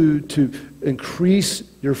to do to increase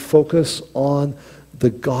your focus on the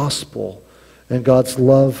gospel and God's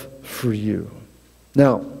love for you.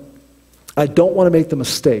 Now, I don't want to make the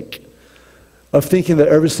mistake of thinking that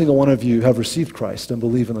every single one of you have received Christ and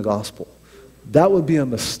believe in the gospel. That would be a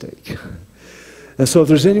mistake. And so if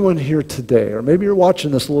there's anyone here today, or maybe you're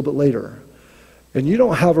watching this a little bit later, and you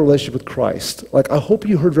don't have a relationship with Christ, like I hope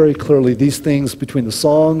you heard very clearly these things between the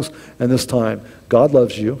songs and this time. God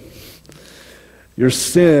loves you. Your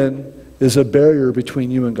sin is a barrier between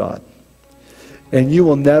you and God. And you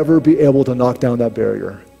will never be able to knock down that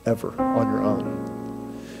barrier, ever, on your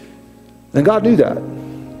own. And God knew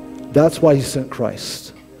that. That's why he sent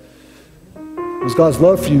Christ. It was God's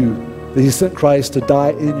love for you that he sent Christ to die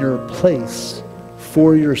in your place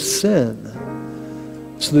for your sin,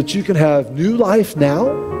 so that you can have new life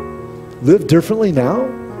now, live differently now,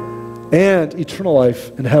 and eternal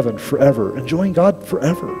life in heaven forever, enjoying God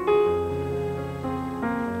forever.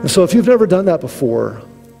 And so if you've never done that before,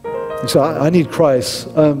 you say, I need Christ.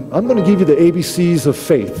 I'm going to give you the ABCs of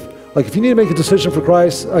faith. Like if you need to make a decision for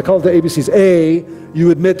Christ, I call it the ABCs. A, you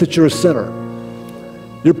admit that you're a sinner.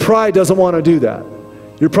 Your pride doesn't want to do that.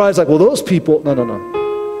 Your pride's like, well, those people, no.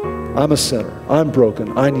 I'm a sinner. I'm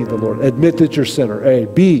broken. I need the Lord. Admit that you're a sinner. A.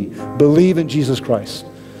 B, believe in Jesus Christ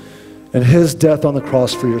and his death on the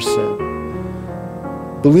cross for your sin.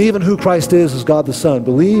 Believe in who Christ is as God the Son.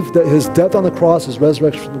 Believe that his death on the cross, his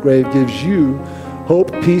resurrection from the grave gives you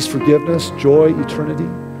hope, peace, forgiveness, joy, eternity.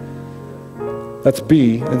 That's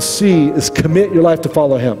B. And C is commit your life to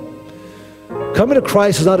follow him. Coming to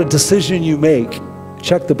Christ is not a decision you make.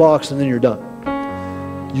 Check the box and then you're done.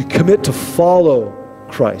 You commit to follow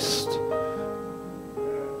Christ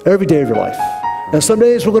every day of your life. And some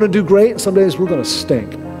days we're going to do great, and some days we're going to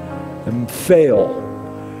stink and fail.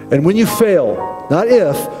 And when you fail, not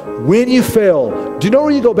if, when you fail, do you know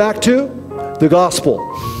where you go back to? The gospel.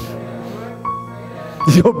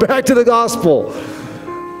 You go back to the gospel.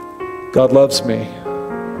 God loves me.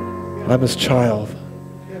 I'm his child.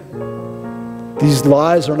 These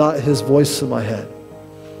lies are not his voice in my head.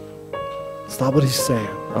 It's not what he's saying.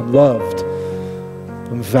 I'm loved.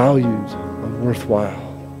 I'm valued. I'm worthwhile.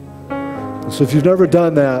 And so if you've never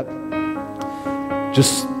done that,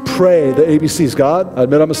 just pray the ABCs. God, I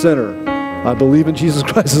admit I'm a sinner. I believe in Jesus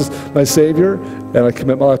Christ as my Savior, and I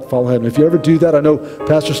commit my life to follow him. If you ever do that, I know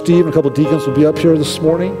Pastor Steve and a couple of deacons will be up here this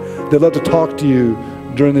morning. They'd love to talk to you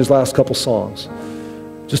during these last couple songs.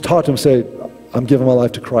 Just talk to them and say, I'm giving my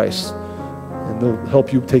life to Christ. And they'll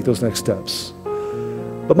help you take those next steps.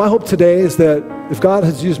 But my hope today is that if God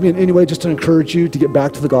has used me in any way just to encourage you to get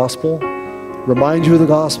back to the gospel, remind you of the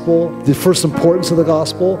gospel, the first importance of the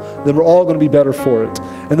gospel, then we're all going to be better for it.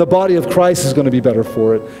 And the body of Christ is going to be better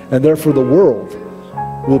for it. And therefore the world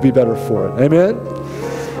will be better for it. Amen?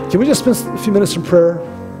 Can we just spend a few minutes in prayer?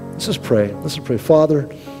 Let's just pray. Let's just pray. Father,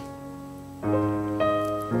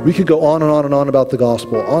 we could go on and on and on about the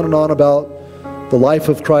gospel, on and on about the life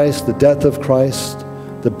of Christ, the death of Christ,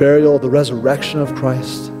 the burial, the resurrection of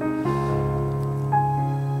Christ.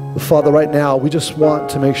 But Father, right now, we just want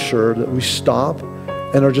to make sure that we stop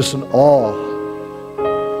and are just in awe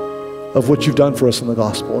of what you've done for us in the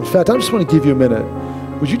gospel. In fact, I just want to give you a minute.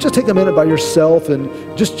 Would you just take a minute by yourself and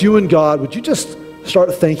just you and God, would you just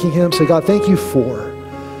start thanking him? Say, God, thank you for,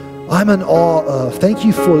 I'm in awe of, thank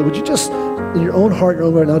you for, would you just, in your own heart, your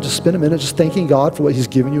own way right now, just spend a minute just thanking God for what he's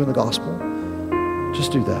given you in the gospel?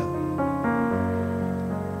 Just do that.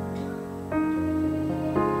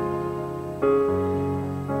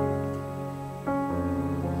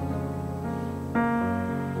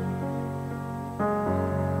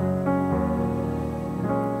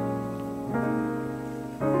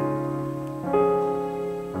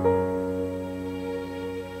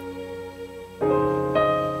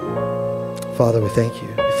 Father, we thank you.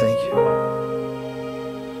 We thank you.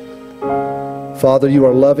 Father, you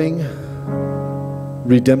are loving,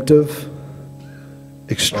 redemptive,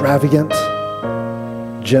 extravagant,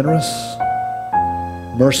 generous,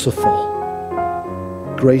 merciful,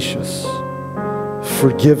 gracious,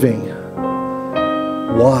 forgiving,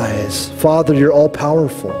 wise. Father, you're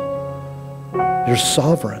all-powerful. You're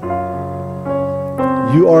sovereign.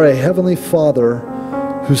 You are a heavenly Father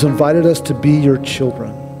who's invited us to be your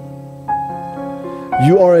children.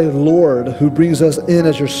 You are a Lord who brings us in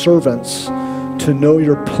as your servants to know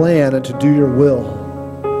your plan and to do your will.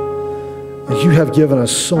 And you have given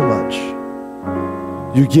us so much.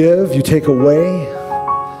 You give, you take away.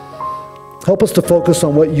 Help us to focus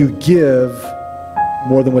on what you give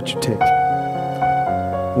more than what you take.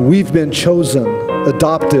 We've been chosen,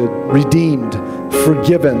 adopted, redeemed,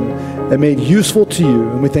 forgiven, and made useful to you,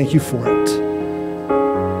 and we thank you for it.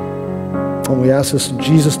 And we ask this in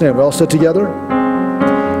Jesus' name. We all sit together?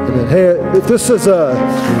 Amen. Hey, if this is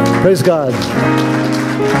praise God.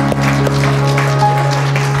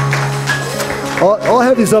 I'll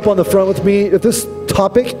have these up on the front with me. If this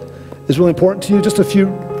topic is really important to you, just a few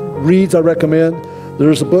reads I recommend.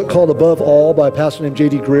 There's a book called Above All by a pastor named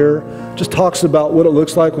J.D. Greer. Just talks about what it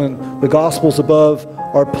looks like when the gospel's above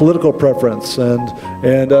our political preference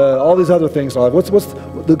and all these other things. What's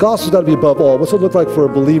the gospel's got to be above all. What's it look like for a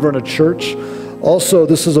believer in a church? Also,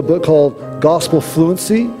 this is a book called Gospel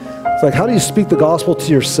Fluency. It's like, how do you speak the gospel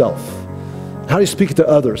to yourself? How do you speak it to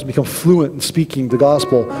others and become fluent in speaking the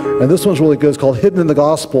gospel? And this one's really good. It's called Hidden in the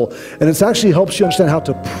Gospel. And it actually helps you understand how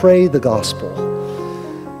to pray the gospel.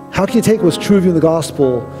 How can you take what's true of you in the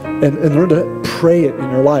gospel and learn to pray it in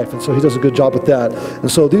your life? And so he does a good job with that. And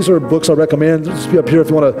so these are books I recommend. Just be up here if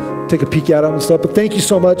you want to take a peek at them and stuff. But thank you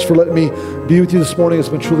so much for letting me be with you this morning. It's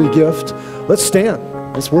been truly a gift. Let's stand.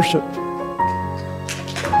 Let's worship.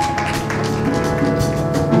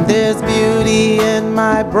 There's beauty in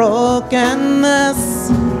my brokenness.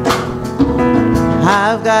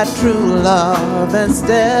 I've got true love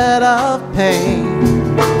instead of pain.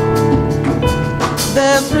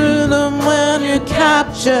 There's freedom when you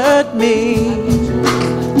captured me.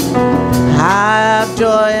 I have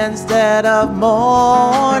joy instead of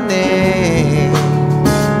mourning.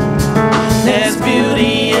 There's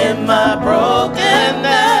beauty in my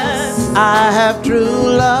brokenness. I have true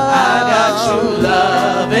love. I got true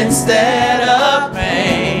love instead of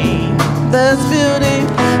pain. There's beauty.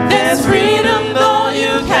 There's freedom though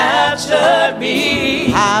you captured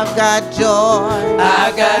me. I've got joy.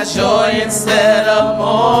 I've got joy instead of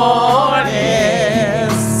mourning.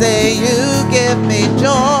 Yes, say you give me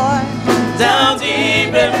joy. Down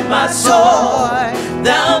deep in my soul.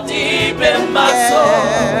 Down deep in my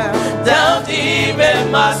soul. Down deep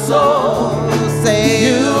in my soul. Say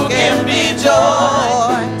You give me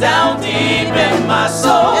joy. Down deep in my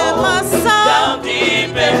soul. Down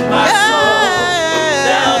deep in my soul.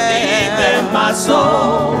 Down deep in my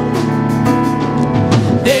soul.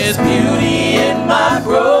 There's beauty in my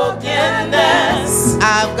brokenness.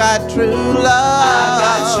 I've got true love. I've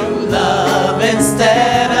got true love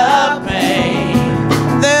instead of pain.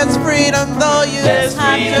 There's freedom though you There's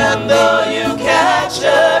freedom though you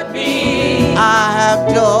captured me. I have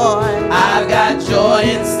joy. I've got joy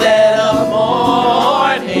instead of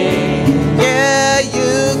mourning. Yeah,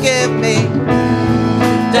 you give me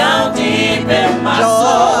Down deep in my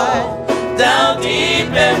soul. Down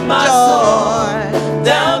deep in my soul.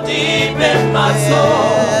 Down deep in my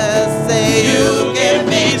soul. Yes, say You give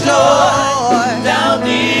me joy. Down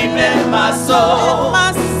deep in my soul.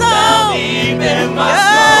 Down deep in my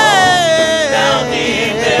soul. Down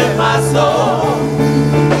deep in my soul.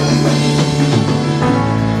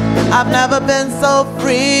 I've never been so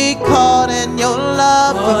free, caught in your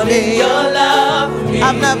love for me. Your love for me.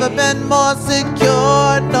 I've never been more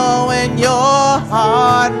secure, knowing your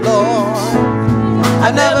heart, Lord.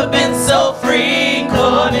 I've never been so free,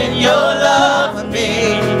 caught in your love for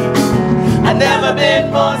me. I've never been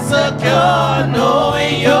more secure,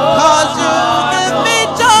 knowing your Cause you heart, give Lord. me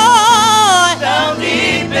joy. Down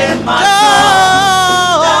deep in my Joy.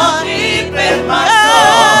 soul. Down deep in my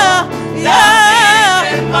soul. Down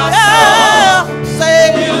deep in my soul.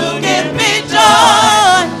 Say You give me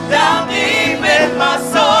joy. Down deep in my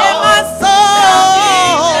soul. in my soul. Down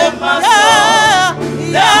deep in my soul.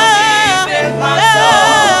 Down deep in my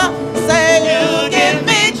soul. Say You give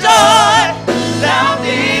me joy. Down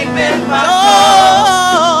deep in my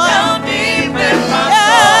soul. Down deep in my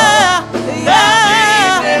soul. Down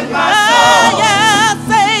deep in my soul.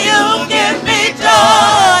 say You give me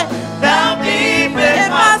joy. Down deep in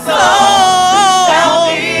my soul. Down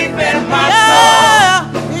deep in my soul.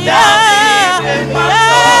 Down deep in my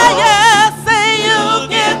soul. say You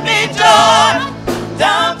give me joy.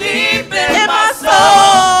 Down deep in my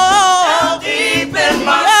soul. Down deep in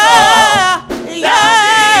my soul.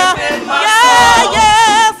 Down deep in my soul.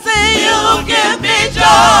 say You give me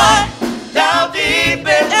joy. Down deep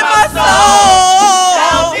in my soul.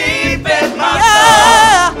 Down deep in my soul.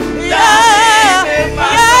 Down deep in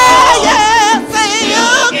my soul. say You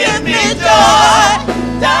give me joy.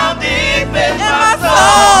 Down deep in my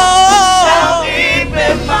soul. Down deep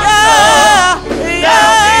in my soul.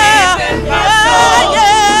 Down deep in my soul.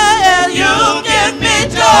 You give me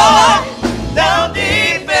joy. Down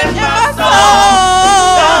deep in my soul.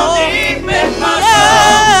 Down deep in my soul.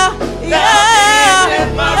 Down deep in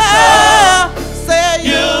my soul. say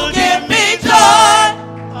You give me joy.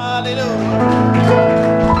 Hallelujah.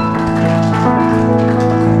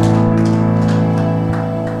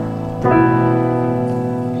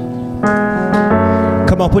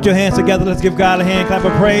 Come on, put your hands together. Let's give God a hand clap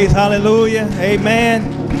of praise. Hallelujah. Amen.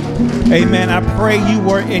 Amen. I pray you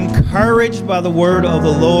were encouraged by the word of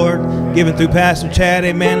the Lord given through Pastor Chad.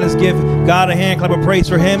 Amen. Let's give God a hand clap of praise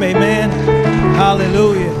for him. Amen.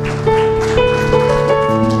 Hallelujah.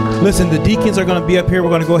 Listen, the deacons are going to be up here. We're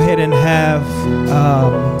going to go ahead and have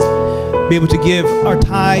be able to give our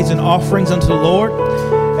tithes and offerings unto the Lord.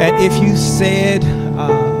 And if you said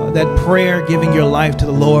that prayer, giving your life to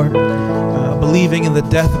the Lord, believing in the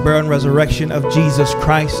death, burial, and resurrection of Jesus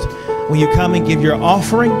Christ, when you come and give your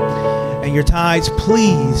offering and your tithes,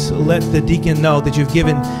 please let the deacon know that you've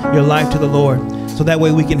given your life to the Lord, so that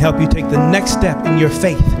way we can help you take the next step in your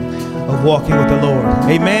faith of walking with the Lord.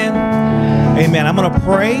 Amen. Amen. I'm going to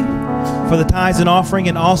pray for the tithes and offering,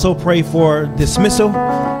 and also pray for dismissal.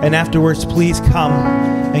 And afterwards, please come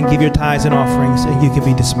and give your tithes and offerings, and you can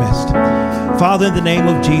be dismissed. Father, in the name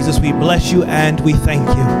of Jesus, we bless you and we thank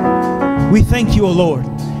you. We thank you, O Lord,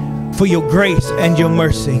 for your grace and your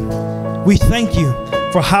mercy. We thank you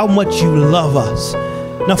for how much you love us.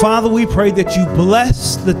 Now, Father, we pray that you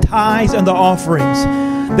bless the tithes and the offerings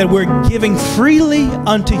that we're giving freely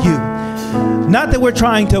unto you. Not that we're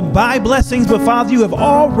trying to buy blessings, but Father, you have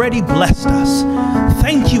already blessed us.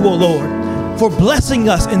 Thank you, O Lord, for blessing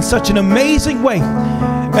us in such an amazing way.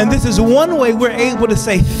 And this is one way we're able to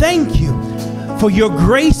say thank you for your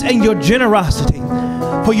grace and your generosity,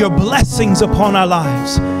 for your blessings upon our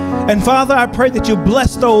lives. And Father, I pray that you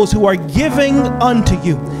bless those who are giving unto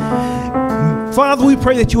you. Father, we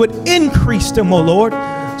pray that you would increase them, O Lord,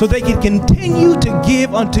 so they can continue to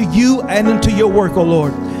give unto you and unto your work, O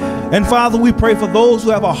Lord. And Father, we pray for those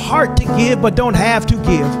who have a heart to give but don't have to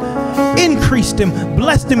give. Increase them,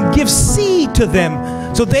 bless them, give seed to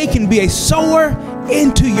them so they can be a sower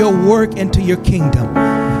into your work, into your kingdom.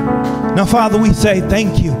 Now, Father, we say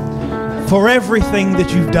thank you for everything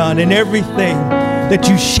that you've done and everything that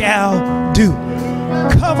you shall do.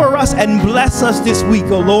 Cover us and bless us this week,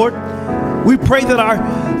 O Lord. We pray that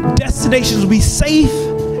our destinations will be safe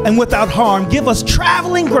and without harm. Give us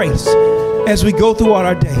traveling grace as we go throughout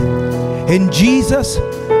our day. In Jesus'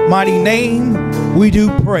 mighty name, we do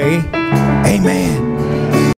pray. Amen.